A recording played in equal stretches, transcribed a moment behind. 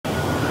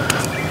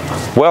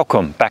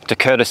Welcome back to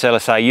Curtis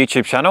LSA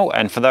YouTube channel,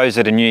 and for those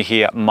that are new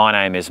here, my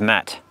name is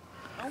Matt.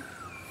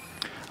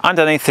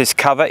 Underneath this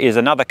cover is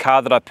another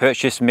car that I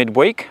purchased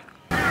midweek.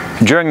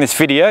 During this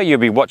video you'll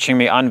be watching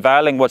me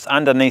unveiling what's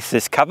underneath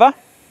this cover.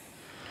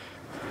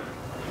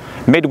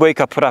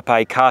 Midweek I put up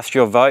a cast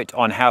your vote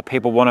on how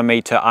people wanted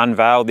me to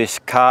unveil this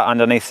car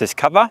underneath this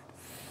cover.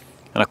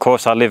 And of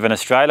course I live in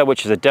Australia,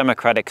 which is a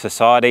democratic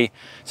society,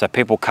 so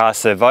people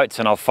cast their votes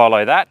and I'll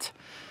follow that.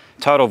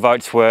 Total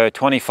votes were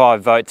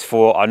 25 votes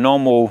for a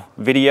normal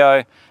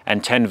video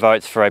and 10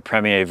 votes for a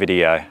premiere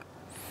video.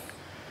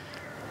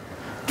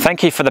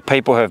 Thank you for the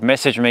people who have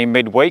messaged me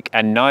midweek,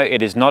 and no,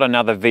 it is not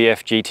another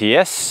VF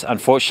GTS.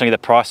 Unfortunately, the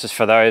prices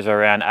for those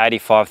are around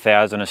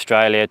 85,000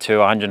 Australia to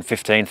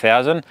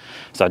 115,000.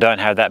 So I don't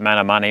have that amount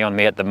of money on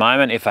me at the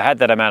moment. If I had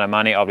that amount of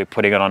money, I'll be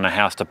putting it on a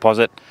house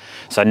deposit.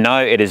 So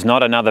no, it is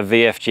not another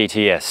VF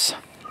GTS.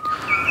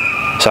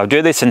 So I'll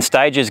do this in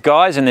stages,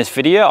 guys. In this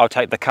video, I'll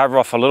take the cover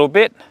off a little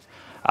bit.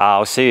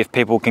 I'll see if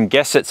people can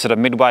guess it sort of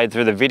midway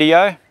through the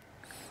video.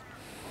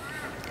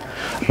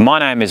 My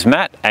name is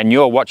Matt and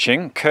you're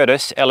watching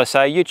Curtis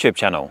LSA YouTube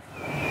channel.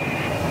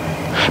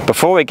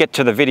 Before we get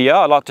to the video,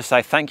 I'd like to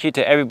say thank you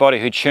to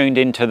everybody who tuned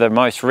into the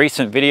most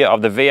recent video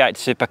of the V8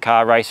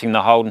 supercar racing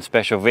the Holden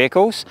special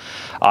vehicles.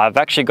 I've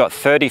actually got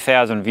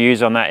 30,000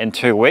 views on that in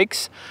 2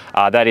 weeks.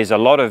 That is a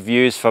lot of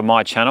views for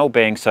my channel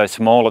being so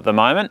small at the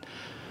moment.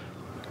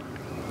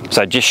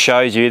 So it just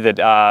shows you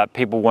that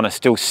people want to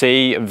still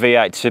see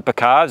V8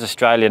 supercars,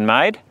 Australian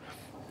made.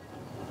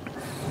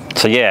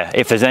 So yeah,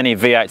 if there's any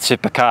V8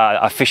 supercar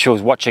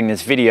officials watching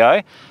this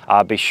video,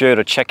 be sure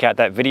to check out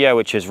that video,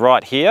 which is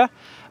right here.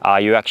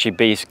 You actually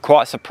be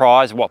quite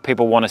surprised what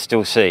people want to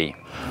still see.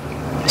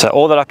 So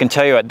all that I can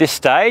tell you at this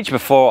stage,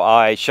 before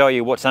I show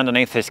you what's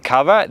underneath this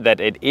cover, that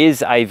it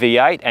is a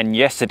V8 and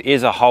yes, it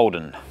is a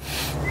Holden.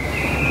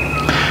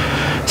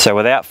 So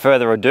without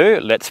further ado,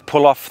 let's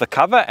pull off the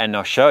cover and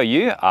I'll show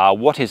you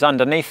what is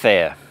underneath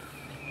there.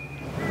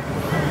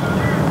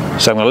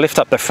 So I'm going to lift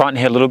up the front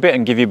here a little bit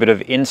and give you a bit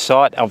of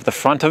insight of the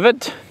front of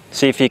it.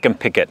 See if you can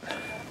pick it.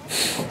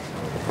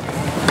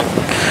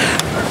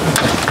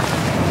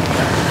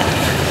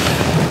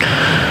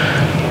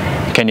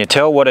 Can you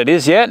tell what it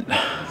is yet?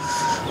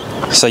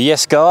 So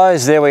yes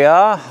guys, there we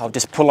are. I'll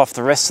just pull off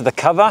the rest of the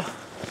cover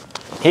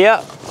here.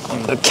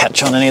 Don't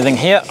catch on anything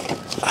here.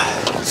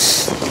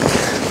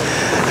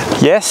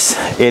 Yes,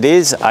 it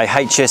is a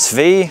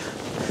HSV.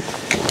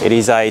 It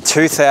is a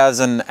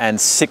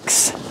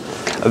 2006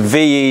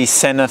 VE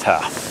Senator.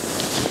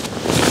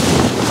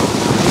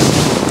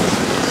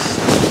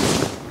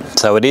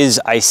 So it is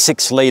a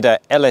 6-litre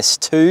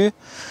LS2.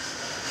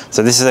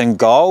 So this is in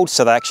gold,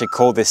 so they actually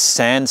call this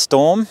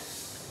Sandstorm.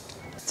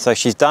 So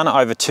she's done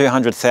over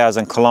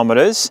 200,000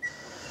 kilometres.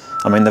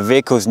 I mean, the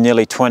vehicle's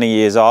nearly 20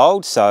 years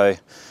old, so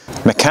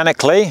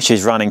mechanically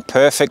she's running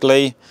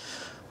perfectly.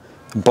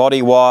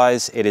 Body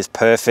wise, it is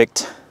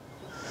perfect.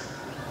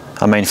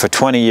 I mean, for a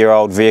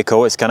 20-year-old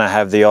vehicle, it's going to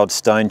have the odd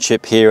stone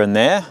chip here and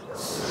there.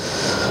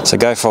 So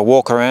go for a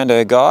walk around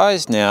her,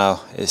 guys.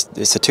 Now,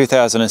 it's a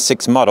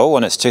 2006 model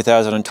and it's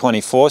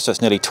 2024, so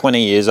it's nearly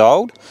 20 years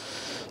old.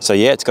 So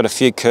yeah, it's got a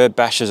few curb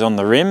bashes on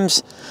the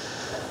rims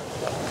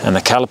and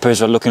the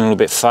calipers are looking a little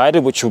bit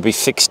faded, which will be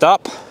fixed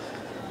up.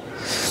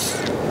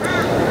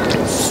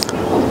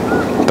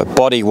 But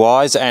body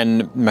wise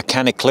and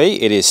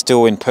mechanically, it is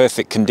still in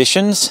perfect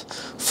conditions.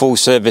 Full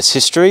service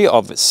history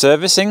of its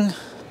servicing.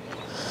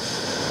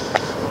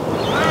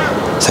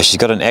 So she's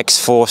got an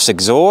X-Force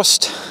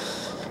exhaust.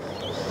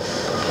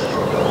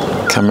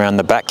 Come around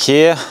the back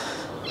here.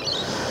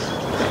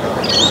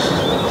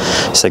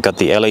 So got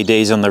the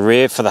LEDs on the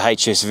rear for the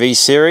HSV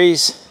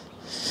series.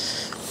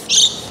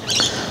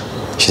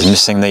 She's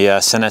missing the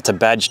Senator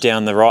badge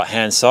down the right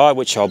hand side,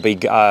 which I'll be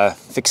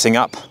fixing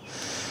up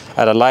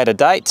at a later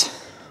date.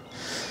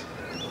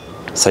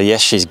 So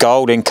yes, she's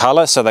gold in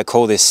colour, so they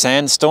call this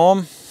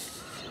Sandstorm.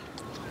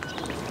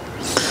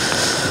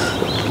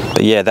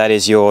 But yeah, that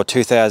is your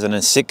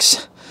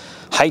 2006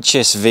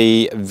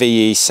 HSV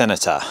VE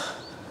Senator.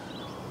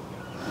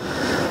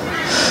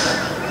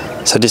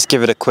 So just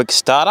give it a quick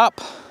start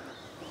up.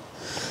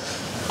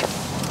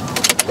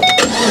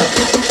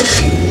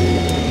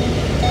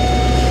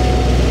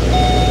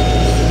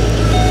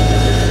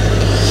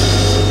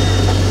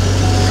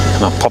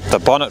 And I'll pop the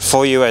bonnet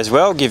for you as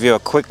well, give you a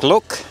quick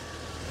look.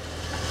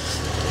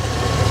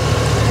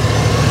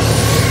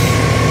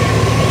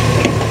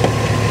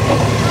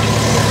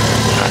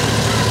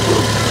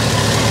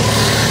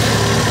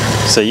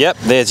 So yep,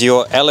 there's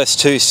your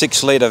LS2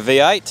 6-litre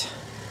V8.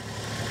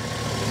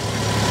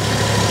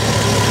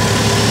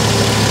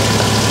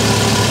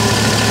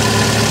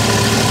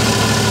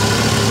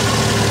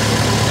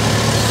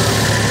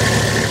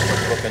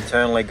 Look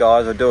internally,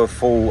 guys, I'll do a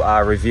full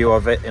review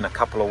of it in a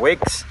couple of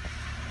weeks.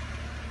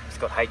 It's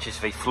got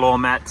HSV floor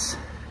mats.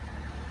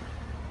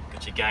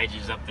 Got your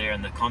gauges up there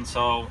in the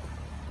console.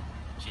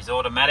 She's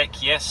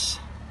automatic, yes.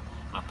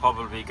 I'll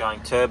probably be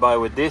going turbo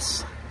with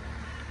this.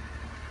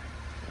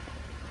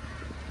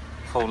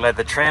 Full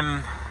leather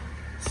trim,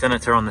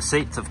 Senator on the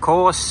seats of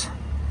course.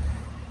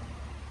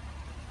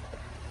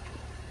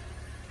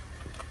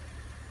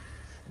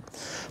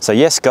 So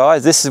yes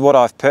guys, this is what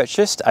I've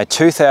purchased, a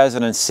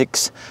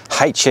 2006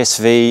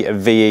 HSV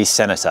VE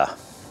Senator.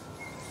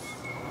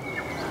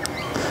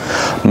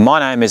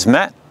 My name is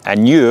Matt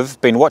and you've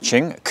been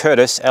watching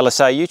Curtis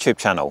LSA YouTube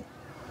channel.